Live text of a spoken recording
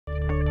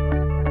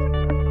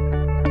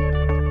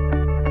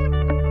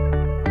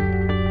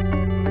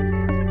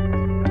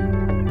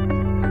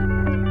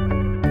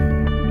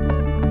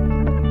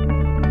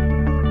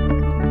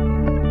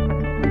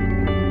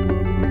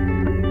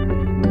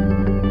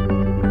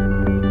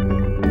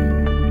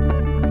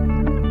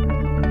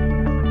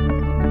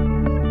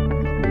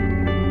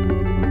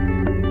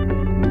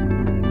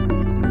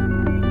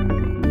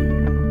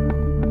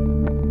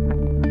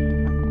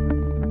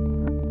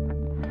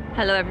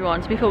Hello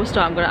everyone, so before we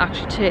start I'm going to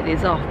actually take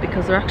these off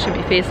because they're actually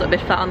making my face a little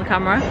bit fat on the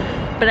camera.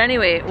 But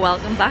anyway,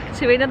 welcome back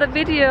to another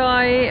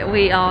video.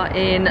 We are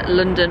in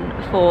London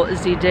for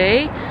the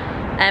day.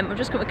 We're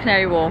just going to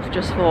Canary Wharf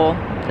just for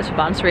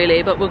bounce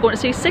really, but we're going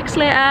to see Six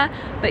later.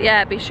 But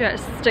yeah, be sure to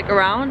stick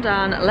around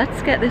and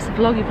let's get this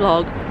vloggy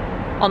vlog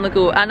on the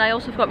go. And I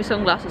also forgot my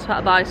sunglasses, so I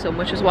had to buy some,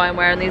 which is why I'm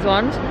wearing these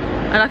ones.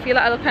 And I feel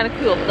like I look kind of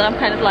cool, but then I'm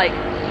kind of like,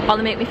 oh,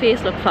 they make my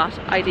face look fat,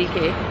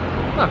 IDK.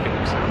 I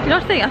think so. You know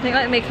what I think? I think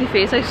like it makes my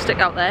face like stick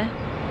out there.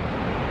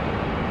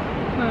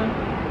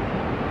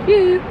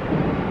 You.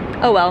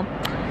 Oh well.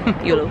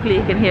 You locally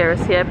you can hear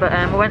us here, but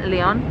we went to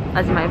Leon,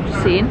 as you might have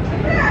just seen.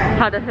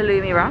 Had a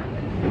halloumi wrap.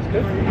 That's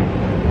good.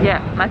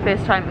 Yeah, my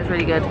first time was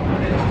really good.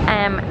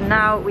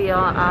 Now we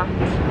are at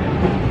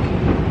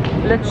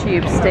the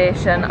tube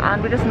station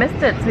and we just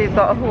missed it, so we've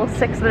got a whole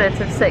 6 minutes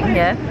of sitting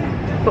here.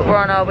 But we're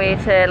on our way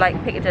to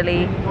like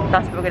Piccadilly,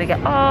 that's where we're gonna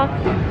get off.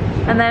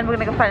 And then we're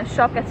gonna go find a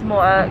shop, get some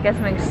water, get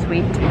something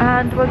sweet,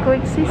 and we're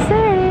going to see Six.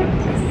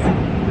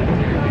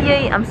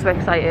 Yay, I'm so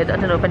excited. I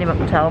don't know if anyone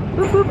can tell.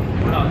 Whoop, whoop.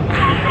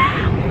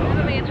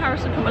 Whenever me and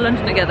Harrison come to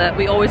London together,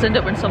 we always end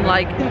up in some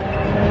like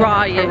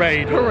riot,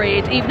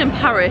 parade, even in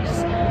Paris.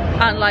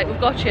 And like we've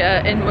got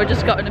here and we're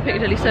just got in a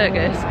Piccadilly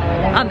Circus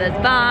and there's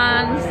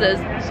bands, there's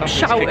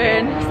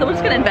shouting, so we're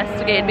just gonna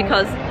investigate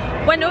because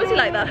we're nosy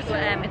like that.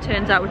 It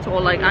turns out it's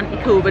all like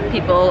anti-COVID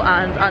people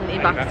and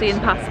anti-vaccine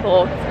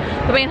passports.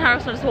 But me and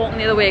Harrison are just walking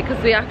the other way because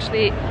we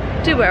actually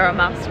do wear our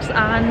masks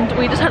and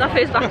we just had our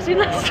first vaccine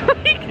last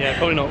week. Yeah,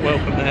 probably not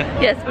welcome there.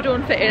 Yes, we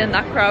don't fit in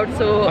that crowd,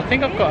 so... I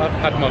think I've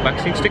had my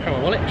vaccine sticker on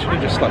my wallet. Should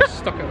have just like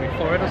stuck it on my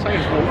forehead or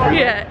something.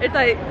 Yeah, it's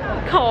like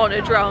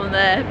carnage around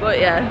there, but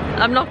yeah,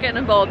 I'm not getting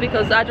involved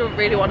because I don't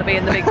really want to be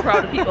in the big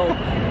crowd of people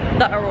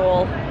that are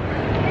all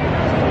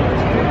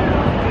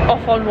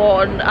off on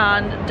one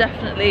and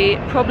definitely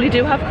probably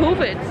do have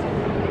COVID.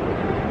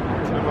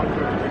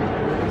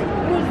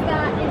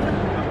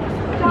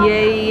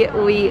 Yay,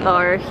 we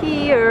are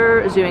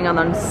here, zooming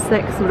on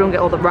 6 so we don't get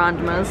all the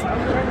randomers.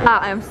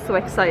 I am so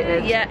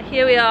excited. Yeah,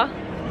 here we are.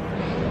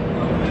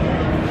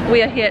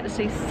 We are here to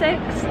see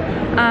Six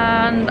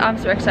and I'm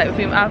so excited.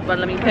 Well,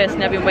 I mean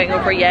personally I've been waiting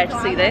over a year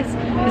to see this.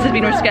 This has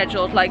been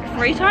rescheduled like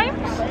 3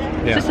 times.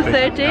 Yeah, is this the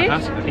 3rd date?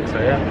 I think so,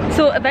 yeah.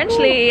 So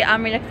eventually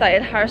I'm really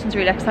excited, Harrison's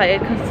really excited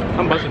because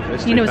I'm buzzing for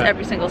this. he knows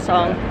every single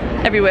song,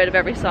 every word of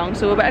every song,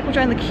 so we better go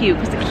join the queue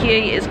because the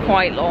queue is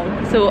quite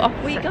long. So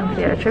off we go.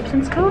 Yeah, trip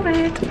since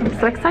COVID. I'm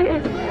so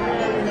excited.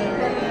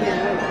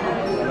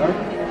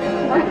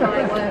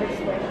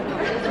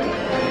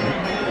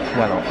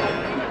 Well,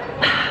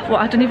 well,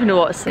 I don't even know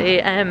what to say.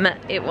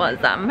 It was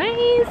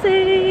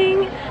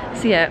amazing.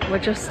 So yeah, we're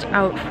just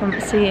out from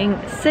seeing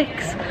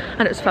Six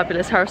and it was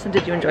fabulous. Harrison,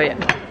 did you enjoy it?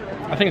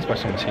 I think it's the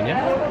best one I've seen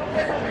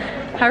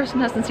yet. Harrison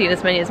hasn't seen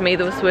as many as me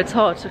though, so it's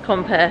hard to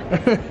compare.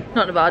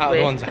 Not in a bad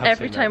way.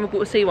 Every time we go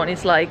to see one,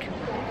 he's like,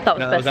 that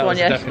was the best one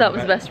yet. That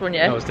was the best one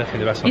yet. That was definitely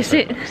the best one. You see,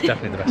 it's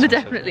definitely the best one.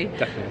 Definitely.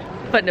 Definitely.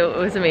 But no, it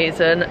was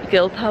amazing.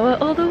 Girl power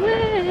all the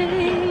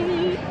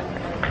way.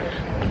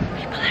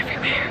 People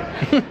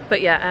everywhere.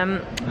 But yeah,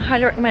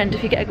 highly recommend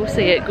if you get to go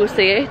see it, go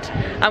see it.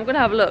 I'm gonna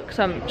have a look,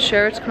 so I'm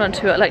sure it's coming on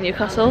to it like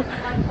Newcastle,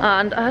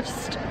 and I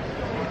just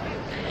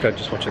go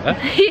just watch it there.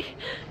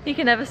 You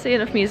can never see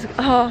enough music.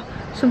 Oh,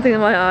 something in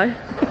my eye.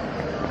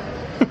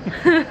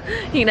 You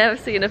can never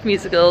see enough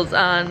musicals,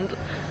 and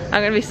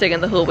I'm gonna be singing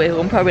the whole way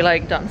home, probably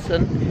like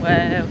dancing.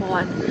 We're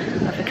one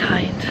of a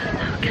kind.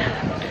 Okay.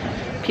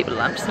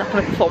 People, I'm just not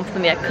gonna perform for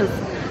them yet because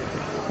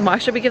why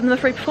should we give them a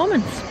free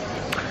performance?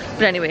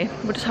 But anyway,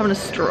 we're just having a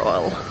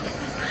stroll.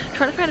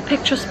 Trying to find a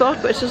picture spot,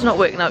 but it's just not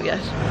working out yet.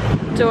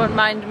 Don't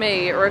mind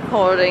me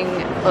recording,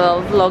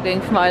 well,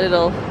 vlogging for my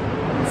little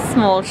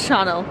small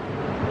channel.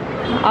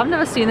 I've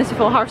never seen this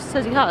before. Harrison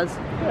says he has.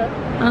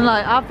 Yeah. And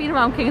like, I've been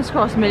around King's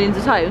Cross millions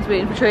of times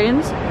waiting for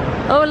trains.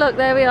 Oh look,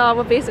 there we are.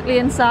 We're basically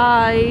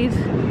inside.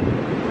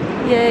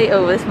 Yay.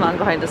 Oh, this man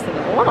behind us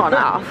thinking, what on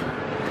earth?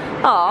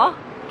 Aw,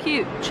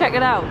 cute. Check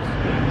it out.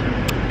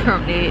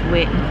 Currently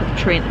waiting for the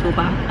train to go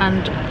back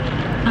and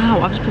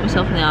ow, I've just put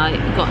myself in the eye.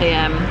 Got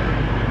a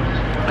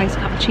iced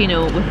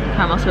cappuccino with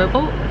caramel syrup.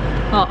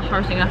 Oh,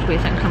 Harrison, you're gonna have to wait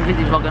a second because I'm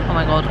busy vlogging. Oh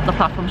my god, the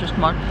platform's just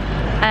come on.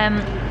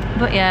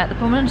 But yeah, the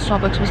woman in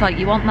Starbucks was like,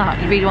 you want that?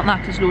 You really want that?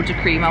 Because there's loads of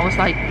cream. I was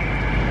like,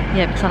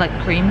 yeah, because I like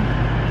cream.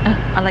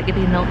 I like it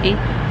being milky.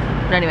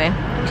 But anyway,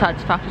 besides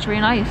the fact it's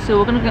really nice. So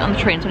we're gonna get on the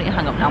train, so I need to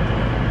hang up now.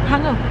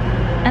 Hang up.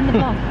 End the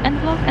vlog. End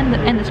the vlog.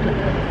 End this clip.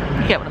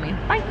 You get what I mean.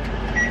 Bye.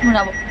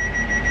 Whatever.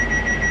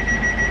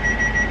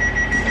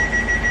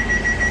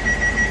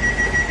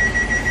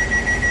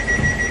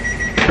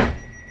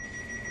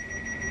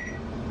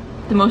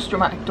 The most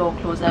dramatic door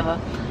close ever.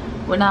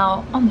 We're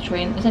now on the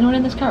train. Is anyone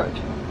in this carriage?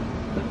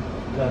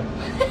 No.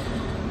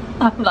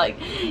 I'm like,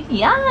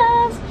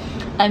 yes!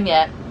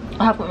 Yeah,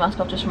 I have got my mask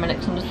off just for a minute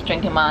because I'm just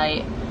drinking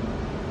my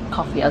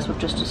coffee as we've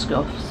just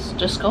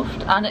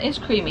discussed. And it is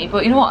creamy,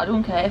 but you know what? I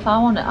don't care. If I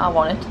want it, I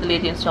want it. The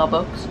lady in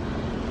Starbucks.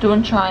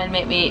 Don't try and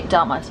make me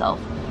doubt myself.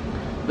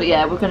 But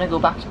yeah, we're gonna go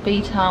back to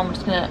B-Town. We're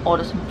just gonna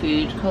order some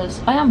food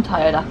because I am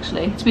tired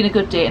actually. It's been a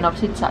good day, and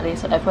obviously it's Saturday,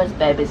 so everyone's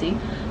very busy.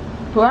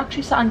 We're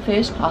actually sat in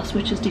first class,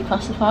 which is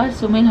declassified,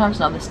 so me and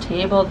Harrison on this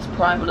table, this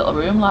private little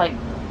room, like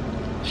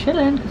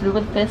chilling because we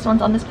were the first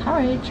ones on this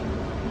carriage.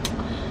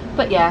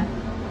 But yeah,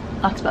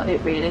 that's about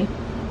it really.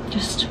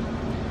 Just,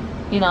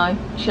 you know,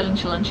 chilling.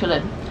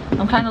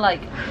 I'm kind of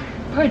like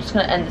probably just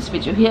gonna end this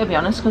video here, to be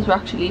honest, because we're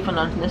actually leaving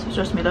London. This was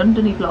just my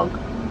London-y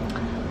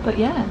vlog. But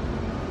yeah,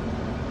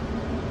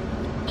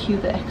 cue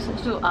the exit.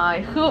 So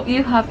I hope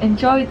you have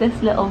enjoyed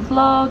this little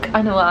vlog.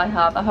 I know I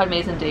have. I've had an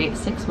amazing day.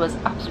 6 was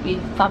absolutely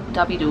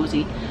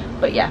fab-dabby-dozy.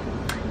 But yeah,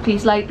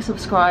 please like,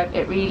 subscribe.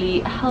 It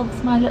really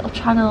helps my little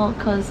channel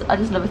because I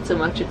just love it so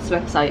much. It's so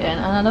exciting,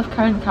 and I love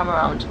carrying the camera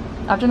around.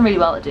 I've done really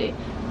well today.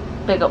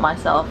 Big up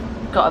myself.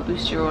 Gotta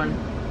boost your own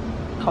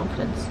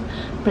confidence.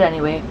 But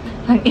anyway,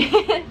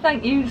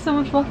 thank you so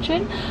much for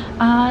watching,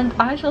 and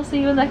I shall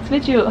see you in the next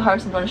video.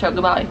 Harrison, do you want to shout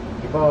goodbye?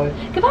 Goodbye.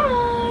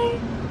 Goodbye.